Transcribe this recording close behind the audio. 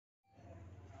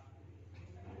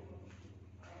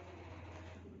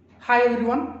Hi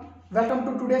everyone, welcome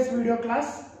to today's video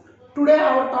class. Today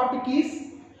our topic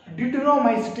is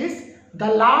Deuteromycetes, the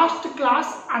last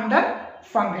class under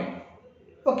fungi.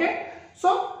 Okay,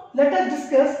 so let us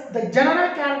discuss the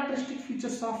general characteristic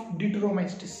features of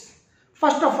Deuteromycetes.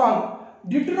 First of all,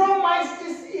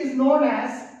 Deuteromycetes is known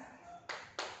as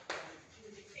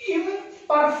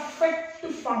imperfect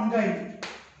fungi.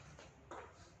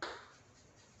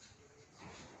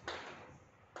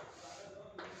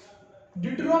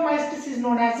 Deuteromycetes is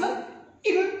known as an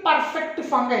imperfect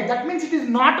fungi. That means it is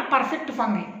not perfect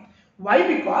fungi. Why?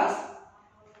 Because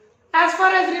as far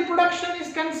as reproduction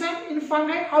is concerned in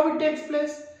fungi, how it takes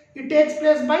place? It takes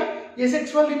place by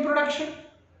asexual reproduction,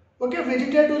 okay,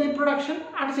 vegetative reproduction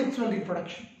and sexual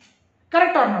reproduction.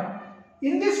 Correct or not?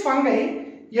 In this fungi,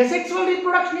 asexual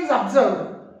reproduction is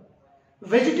observed,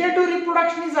 vegetative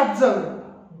reproduction is observed,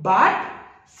 but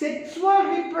sexual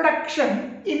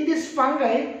reproduction in this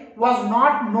fungi was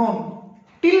not known.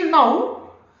 Till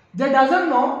now, they doesn't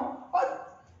know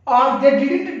or they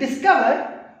didn't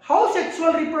discover how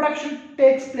sexual reproduction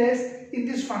takes place in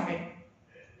this fungi.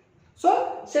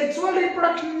 So, sexual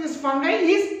reproduction in this fungi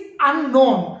is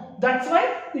unknown. That's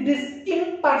why it is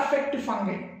imperfect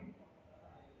fungi.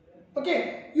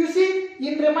 Okay, you see,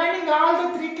 in remaining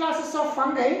all the three classes of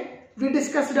fungi, we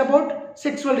discussed about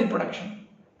sexual reproduction.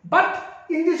 But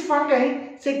in this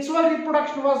fungi, sexual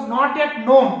reproduction was not yet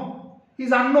known,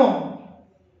 is unknown.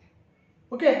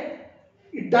 Okay,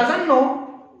 it doesn't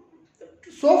know.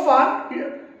 So far,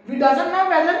 we doesn't know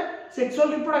whether sexual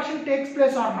reproduction takes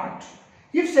place or not.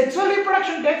 If sexual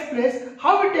reproduction takes place,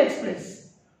 how it takes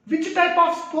place? Which type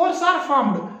of spores are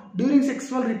formed during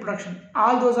sexual reproduction?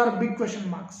 All those are big question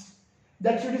marks.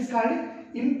 That's what is called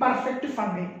imperfect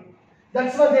fungi.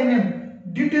 That's why they name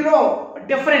Deutero,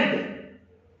 different.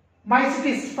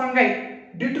 Mycetes,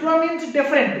 fungi. Deutero means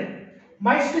different.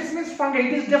 Mycetes means fungi.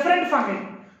 It is different fungi.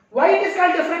 Why it is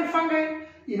called different fungi?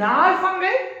 In all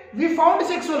fungi, we found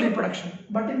sexual reproduction.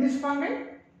 But in this fungi,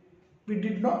 we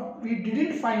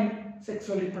didn't find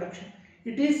sexual reproduction.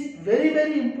 It is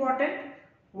very important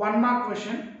 1 mark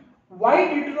question. Why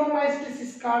Deuteromycetes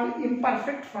is called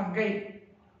imperfect fungi?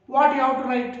 What you have to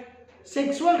write?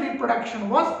 Sexual reproduction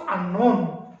was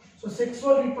unknown. So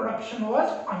sexual reproduction was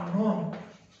unknown.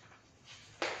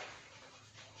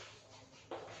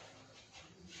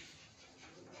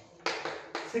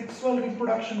 Sexual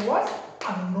reproduction was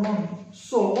unknown.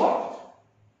 So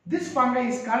this fungi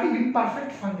is called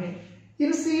imperfect fungi.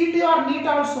 In CET or NEET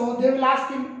also they will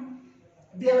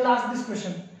ask this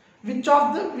question. Which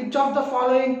of the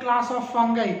following class of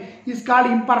fungi is called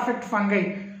imperfect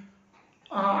fungi?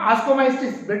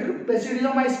 Ascomycetes,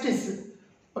 Basidiomycetes,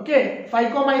 okay,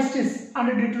 Phycomycetes and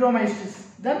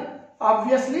Deuteromycetes. Then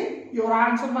obviously your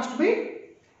answer must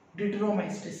be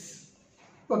Deuteromycetes.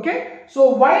 Okay, so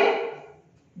why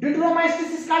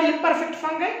Deuteromycetes is called imperfect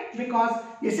fungi? Because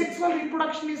asexual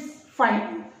reproduction is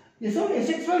fine. So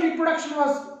asexual reproduction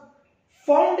was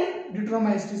found in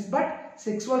Deuteromycetes, but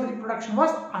sexual reproduction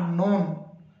was unknown.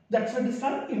 That's why it is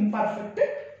called imperfect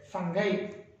fungi.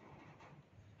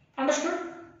 Understood?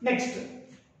 Next.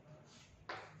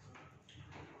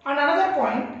 And another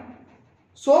point.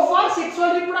 So far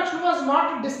sexual reproduction was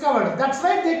not discovered. That's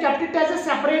why they kept it as a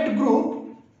separate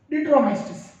group,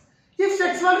 Deuteromycetes. If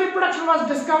sexual reproduction was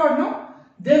discovered, no,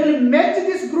 they will merge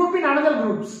this group in another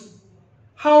groups.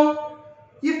 How?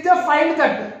 If they find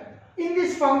that in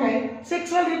this fungi,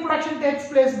 sexual reproduction takes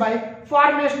place by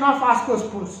formation of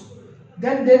ascospores,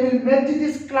 then they will merge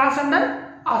this class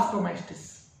under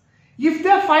Ascomycetes. If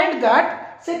they find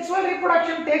that sexual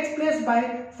reproduction takes place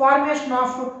by formation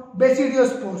of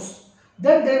basidiospores,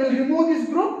 then they will remove this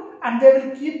group and they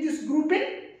will keep this group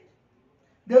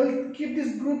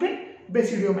in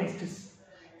Basidiomycetes.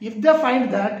 If they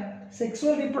find that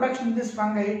sexual reproduction in this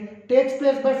fungi takes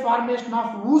place by formation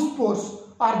of oospores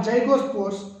or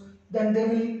zygospores, then they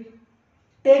will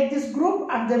take this group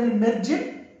and they will merge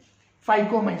in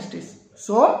Phycomycetes.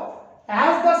 So,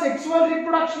 as the sexual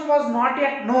reproduction was not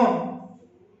yet known,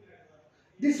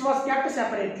 this was kept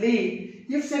separately.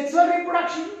 If sexual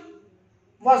reproduction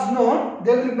was known,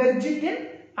 they will merge it in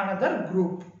another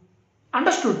group.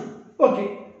 Understood?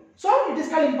 Okay. So, it is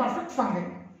called imperfect fungi.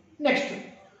 Next.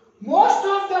 Most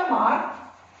of them are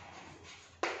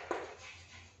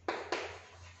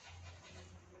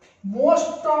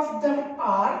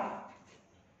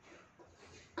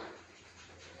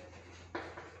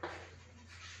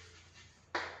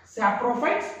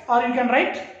saprophytes, or you can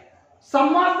write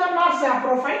some of them are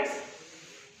saprophytes,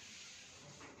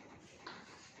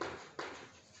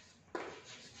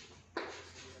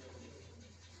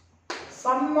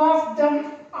 some of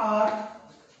them are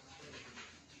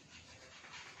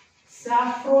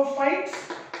saprophytes,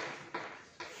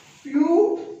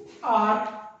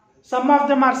 some of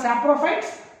them are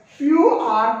saprophytes, few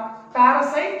are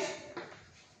parasites,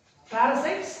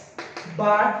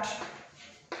 but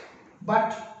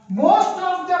most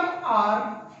of them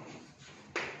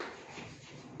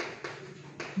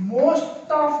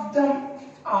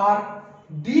are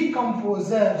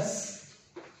decomposers.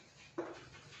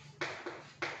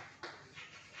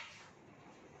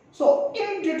 So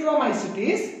in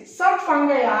Deuteromycetes, some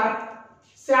fungi are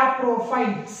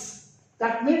saprophytes.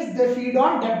 That means they feed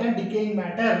on dead and decaying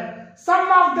matter. Some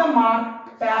of them are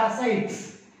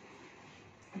parasites.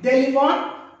 They live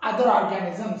on other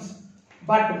organisms.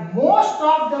 But most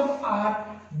of them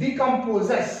are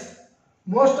decomposers.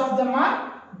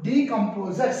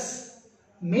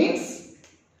 Means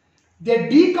they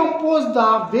decompose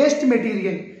the waste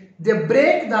material. They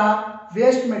break the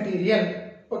waste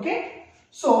material. Okay.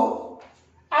 So,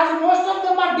 as most of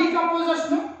them are decomposers,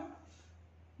 no?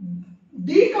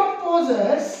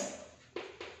 Decomposers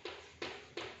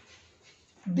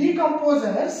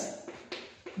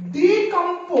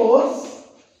decompose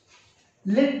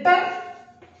litter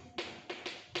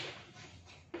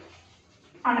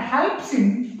and helps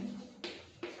in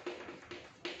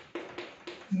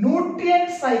nutrient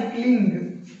cycling.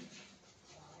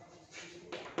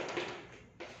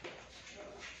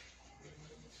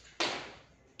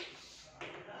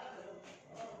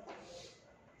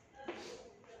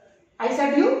 I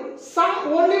said you,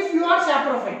 only few are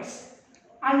saprophytes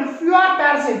and few are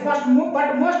parasites, but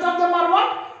most of them are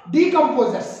what?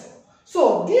 Decomposers.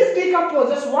 So these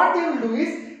decomposers, what they will do is,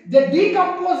 they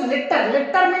decompose litter.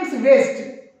 Litter means waste.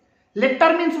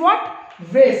 Litter means what?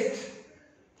 Waste.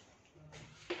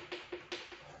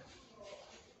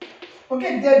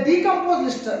 Okay, they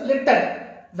decompose litter.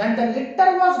 When the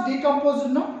litter was decomposed,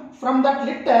 from that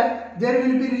litter, there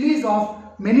will be release of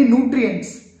many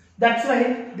nutrients. That's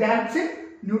why they help in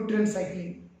nutrient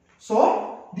cycling.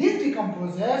 So these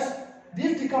decomposers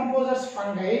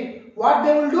fungi, what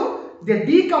they will do? They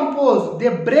decompose, they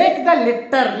break the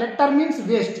litter. Litter means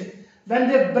waste. When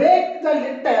they break the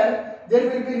litter, there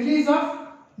will be release of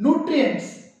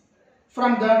nutrients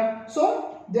from that.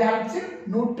 So they help in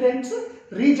nutrients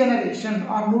regeneration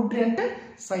or nutrient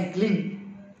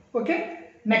cycling. Okay.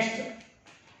 Next,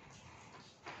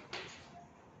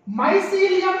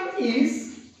 mycelium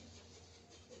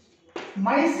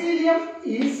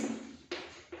is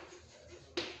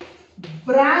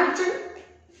branched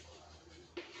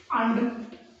and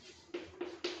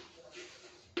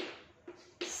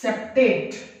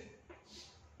septate.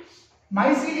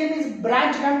 Mycelium is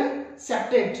branched and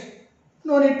septate.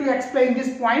 No need to explain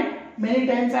this point. Many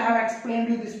times I have explained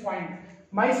you this point.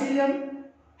 Mycelium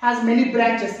has many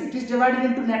branches. It is divided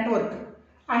into network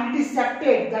and it is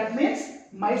septate. That means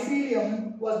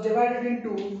mycelium was divided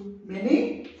into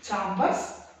many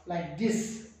chambers like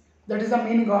this. That is the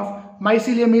meaning of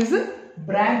mycelium is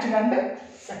branched and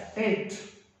septate.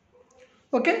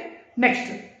 Okay.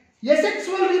 Next,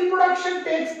 asexual reproduction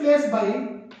takes place by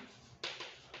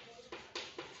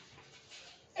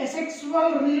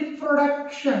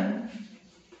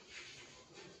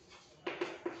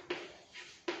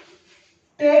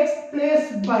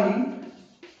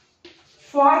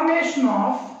formation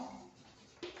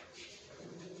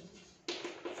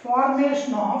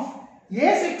of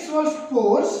asexual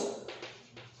spores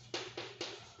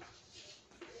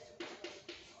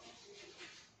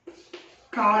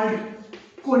called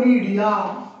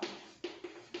conidia.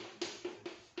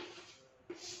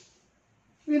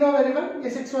 We know very well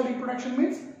asexual reproduction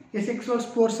means asexual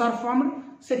spores are formed.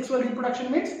 Sexual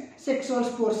reproduction means sexual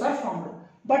spores are formed.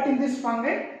 But in this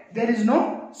fungi, there is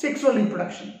no sexual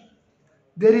reproduction.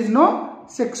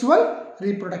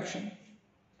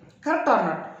 Correct or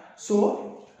not?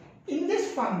 So, in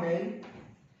this fungi,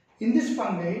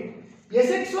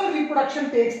 asexual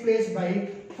reproduction takes place by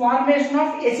formation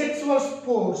of asexual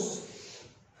spores.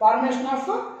 What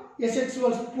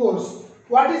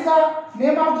is the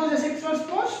name of those asexual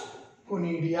spores?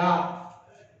 Conidia.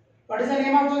 What is the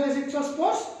name of those asexual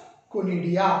spores?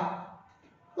 Conidia.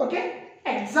 Okay.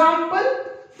 Example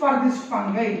for this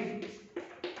fungi.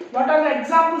 What are the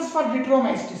examples for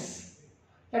Deuteromycetes?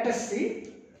 Let us see.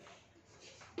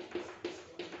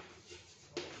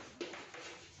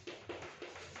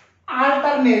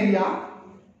 Alternaria,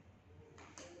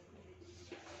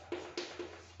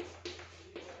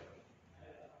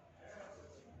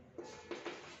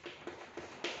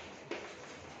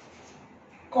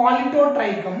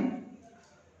 Colitotrichum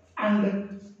and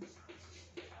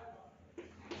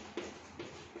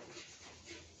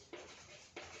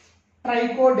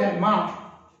Trichoderma.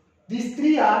 These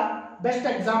three are best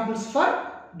examples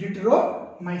for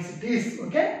Deuteromycetes.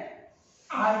 Okay,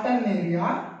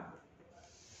 Alternaria,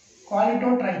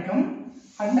 Colitotrichum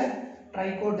and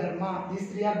Trichoderma.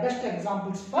 These three are best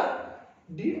examples for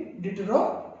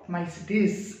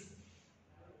Deuteromycetes.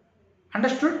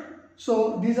 Understood?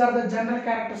 So these are the general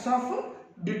characters of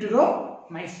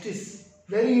Deuteromycetes.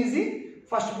 Very easy.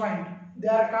 First point, they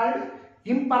are called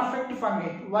imperfect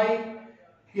fungi. Why?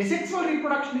 Asexual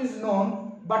reproduction is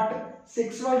known, but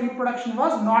sexual reproduction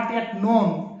was not yet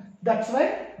known. That's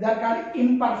why they are called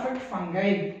imperfect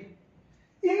fungi.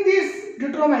 In these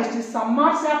Deuteromycetes, some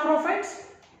are saprophytes,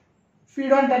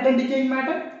 feed on dead and decaying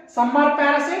matter. Some are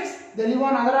parasites, they live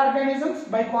on other organisms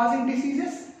by causing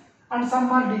diseases, and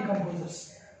some are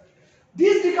decomposers.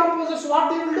 These decomposers, what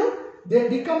they will do? They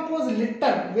decompose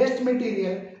litter, waste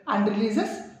material, and releases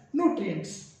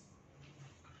nutrients.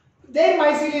 Their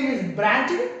mycelium is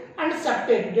branched and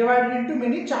septate, divided into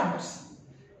many chambers.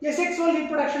 Asexual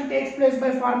reproduction takes place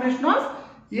by formation of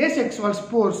asexual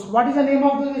spores. What is the name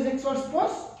of those asexual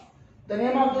spores? The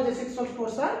name of those asexual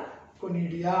spores are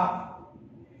conidia.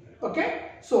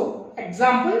 Okay. So,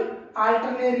 example,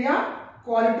 Alternaria,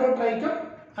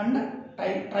 Colitotrichum and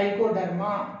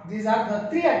Trichoderma. These are the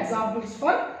three examples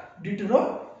for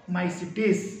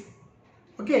Deuteromycetes.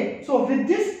 Okay. So, with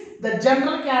this, the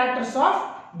general characters of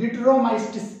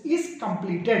Deuteromycetes is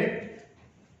completed.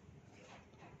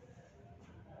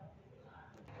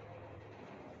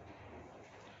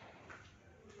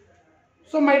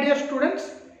 So my dear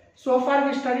students, so far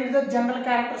we studied the general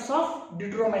characters of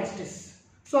Deuteromycetes.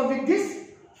 So with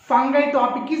this, fungi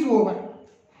topic is over.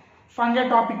 Fungi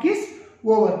topic is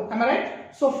over. Am I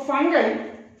right? So fungi,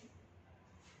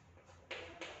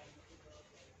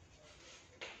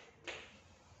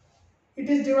 it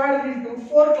is divided into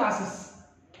 4 classes.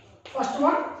 First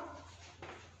one,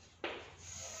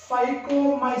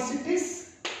 Phycomycetes.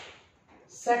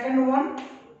 Second one,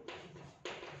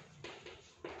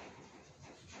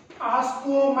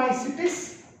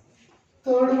 Ascomycetes.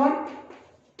 Third one,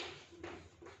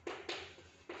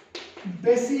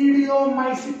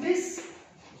 Basidiomycetes.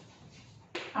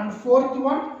 And fourth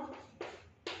one,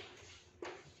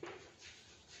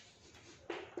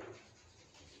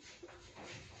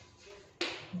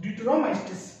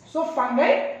 Deuteromycetes. So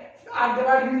fungi are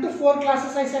divided into 4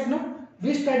 classes, I said no.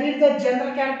 We studied the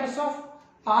general characters of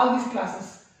all these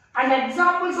classes. And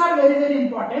examples are very, very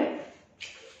important.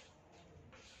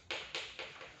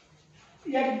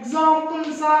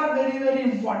 Examples are very, very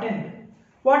important.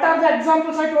 What are the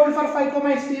examples I told for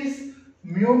Phycomycetes?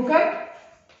 Mucor,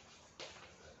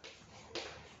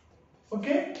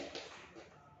 okay,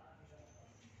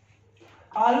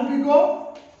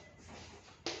 albugo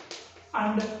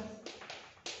and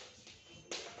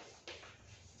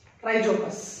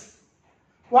Rhizopus.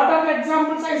 What are the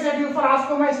examples I said you for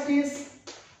Ascomycetes?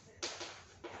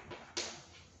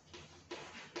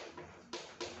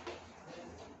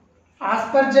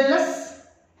 Aspergillus,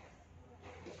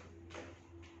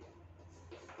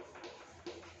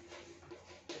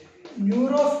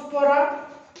 Neurospora,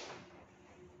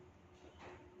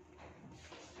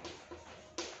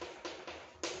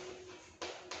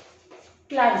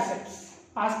 claviceps.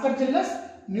 Aspergillus,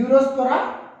 Neurospora,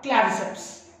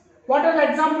 claviceps. What are the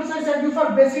examples I said you for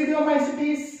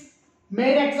Basidiomycetes?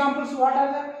 Main examples, what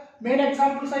are the main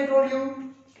examples I told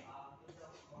you?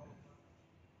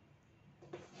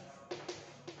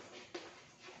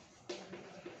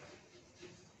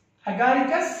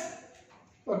 Agaricus,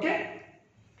 okay,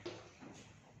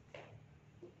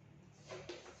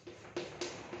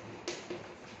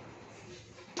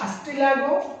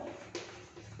 Astilago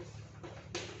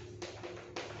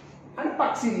and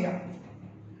Puccinia.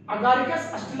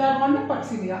 Agaricus, Astilago and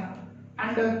Puccinia.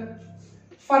 And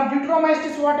for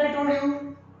Deuteromycetes, what I told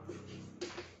you?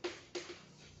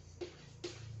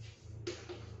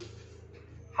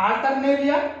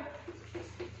 Alternaria,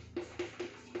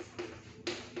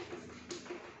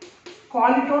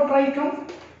 Colitotrichum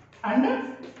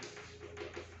and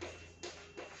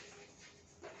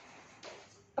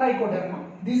Trichoderma.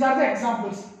 These are the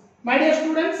examples. My dear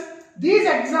students, these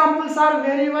examples are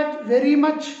very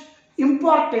much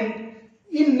important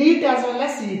in NEET as well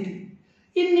as CET.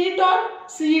 In NEET or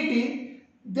CET,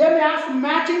 they may ask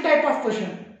matching type of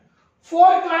question.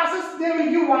 4 classes they will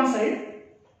give one side.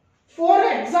 4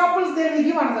 examples they will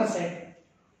give another side.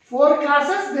 4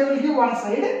 classes they will give one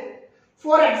side.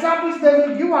 4 examples they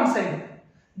will give one side.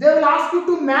 They will ask you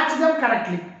to match them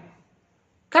correctly.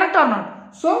 Correct or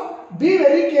not? So be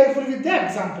very careful with the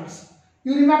examples.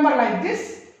 You remember like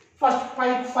this. First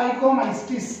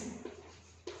Phycomycetes,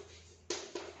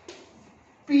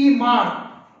 P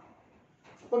mar.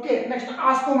 Okay, next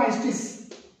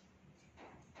Ascomycetes,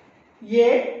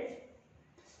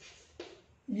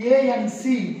 and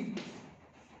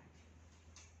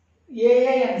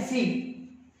C,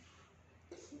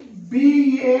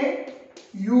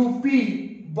 BAUP,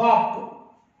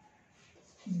 BOP,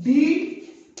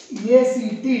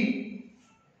 DACT.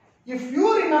 If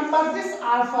you remember this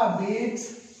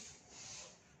alphabets,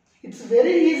 it's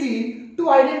very easy to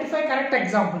identify correct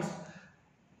examples.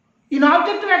 In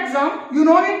objective exam, you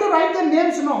no need to write the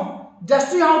names now.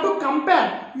 Just you have to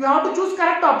compare. You have to choose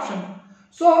correct option.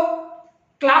 So,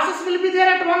 classes will be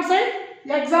there at one side,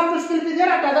 examples will be there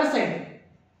at other side.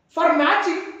 For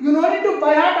matching, you no need to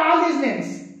by heart all these names.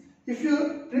 If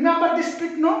you remember this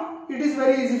trick, no, it is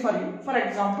very easy for you. For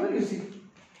example, you see.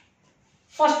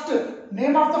 First,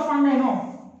 name of the fungi,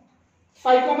 no.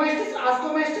 Phycomycetes,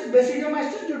 Ascomycetes,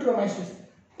 Basidiomycetes, Deuteromycetes.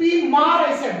 P, mar,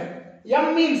 I said.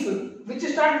 M means, which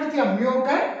starts with M,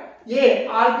 mucor, A,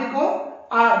 albico,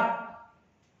 R,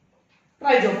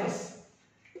 rhizophus.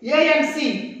 A and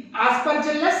C,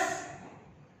 Aspergillus,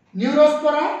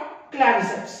 Neurospora,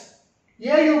 claviceps.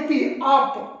 AUP,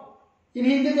 op. In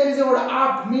Hindi there is a word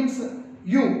op, means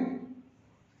U.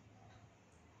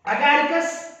 Agaricus,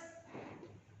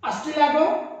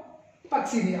 Astrilago,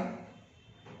 Paxidia.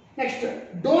 Next,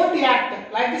 don't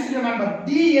act. Like this, remember.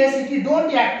 DACT,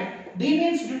 don't act. D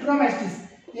means Deuteromycetes.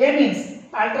 A means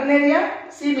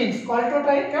Alternaria. C means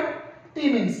Coltotrichum. T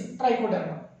means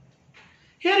Trichoderma.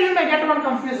 Here you may get one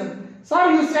confusion.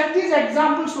 Sir, you said these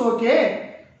examples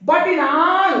okay, but in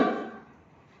all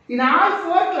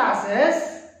four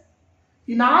classes,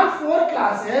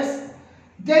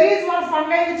 there is one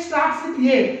fungi which starts with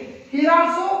A. Here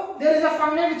also there is a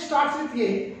fungi which starts with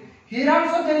A. Here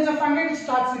also there is a fungi which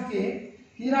starts with A.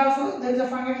 Here also there is a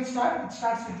fungi which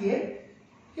starts with A.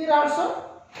 Here also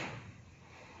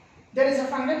there is a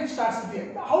fungi which starts with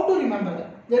A. How to remember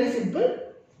that? Very simple.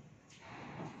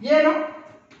 A, no?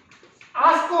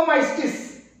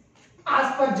 Ascomycetes,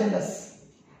 Aspergillus.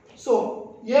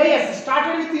 So AS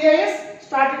started with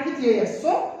AS,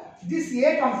 So this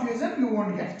A confusion you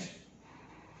won't get.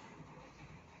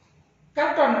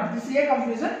 Correct or not? This A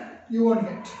confusion you won't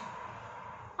get.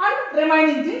 And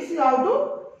remaining things you have to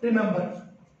remember.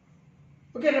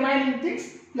 Okay, remaining things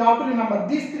you have to remember.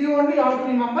 These three only you have to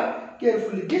remember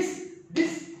carefully. This.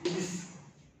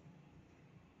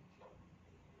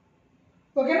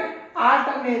 Okay,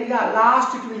 Alternaria,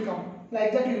 last it will come.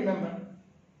 Like that you remember.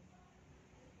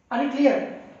 Are you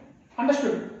clear?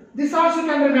 Understood? This also you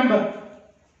can remember.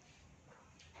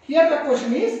 Here the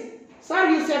question is, sir,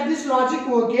 you said this logic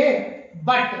okay,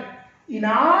 but in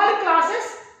all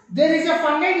classes there is a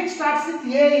fungi which starts with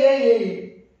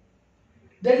A.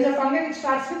 There is a fungi which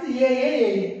starts with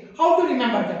A. How to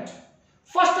remember that?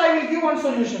 First I will give one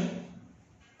solution.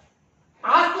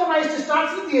 Ascomycetes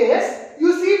starts with AS.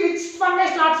 You see which fungi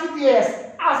starts with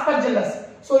AS?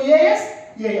 Aspergillus. So AS.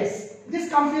 This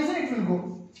confusion it will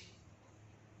go.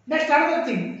 Next, another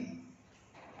thing.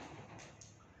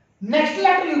 Next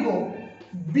letter you go.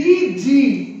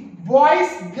 BG. Boys,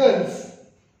 girls.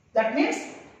 That means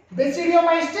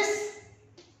Basidiomycetes,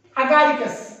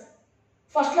 Agaricus.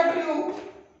 First letter you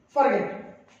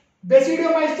forget.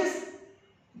 Basidiomycetes.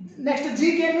 Next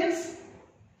GK means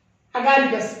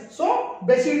Agaricus. So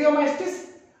Basidiomycetes,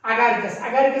 Agaricus.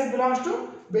 Agaricus belongs to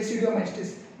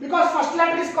Basidiomycetes. Because first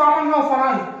letter is common now for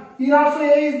all. Here also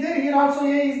A is there, here also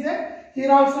A is there,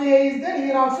 here also A is there,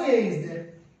 here also A is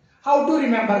there. How to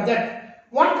remember that?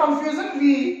 One confusion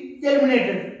we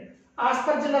eliminated.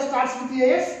 Aspergillus starts with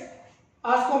AS,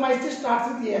 Ascomycetes starts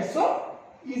with AS. So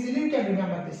easily you can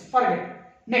remember this.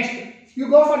 Forget. Next, you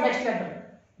go for next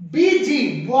letter.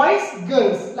 BG, boys,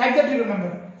 girls. Like that you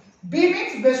remember. B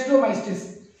means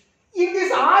Basidiomycetes. In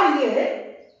this RA,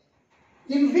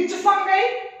 in which fungi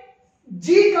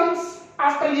G comes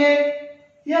after A?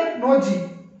 Here no G.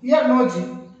 Here no G.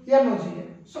 Here no G.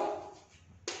 So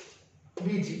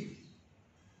BG.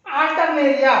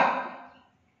 Alternaria.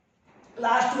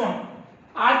 Last one.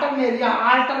 Alternaria,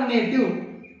 alternative.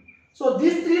 So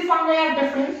these three fungi are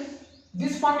different.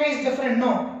 This fungi is different.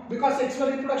 No, because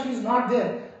sexual reproduction is not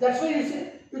there. That's why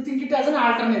you think it as an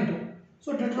alternative.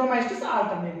 So Deuteromycetes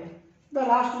alternaria. The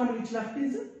last one which left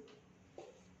is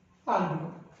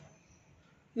albigo.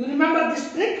 You remember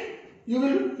this trick, you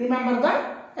will remember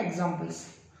the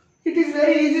examples. It is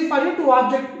very easy for you to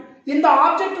object. In the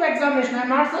objective examination, I am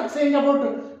not saying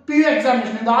about PU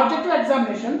examination. In the objective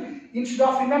examination, instead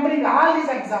of remembering all these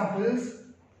examples,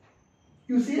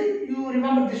 you see, you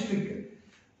remember this trick.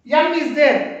 M is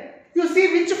there. You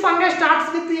see which fungi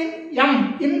starts with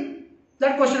M in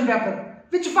that question paper.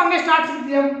 Which fungi starts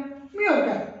with M?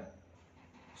 Mucor.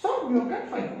 So, mucor,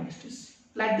 Phycomycetes.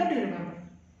 Like that you remember.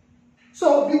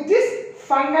 So, with this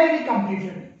fungi we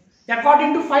completed.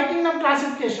 According to 5 kingdom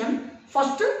classification,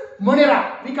 first Monera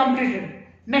we completed.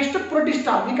 Next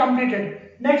Protista we completed.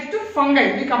 Next fungi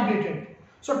we completed.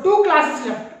 So 2 classes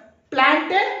left,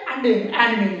 Plantae and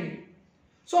Animalia.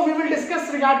 So we will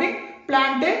discuss regarding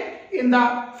Plantae in the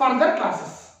further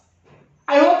classes.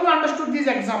 I hope you understood these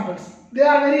examples. They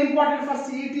are very important for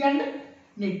CET and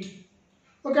NEET.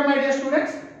 Okay, my dear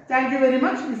students, thank you very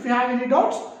much. If you have any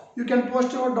doubts, you can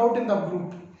post your doubt in the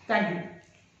group. Thank you.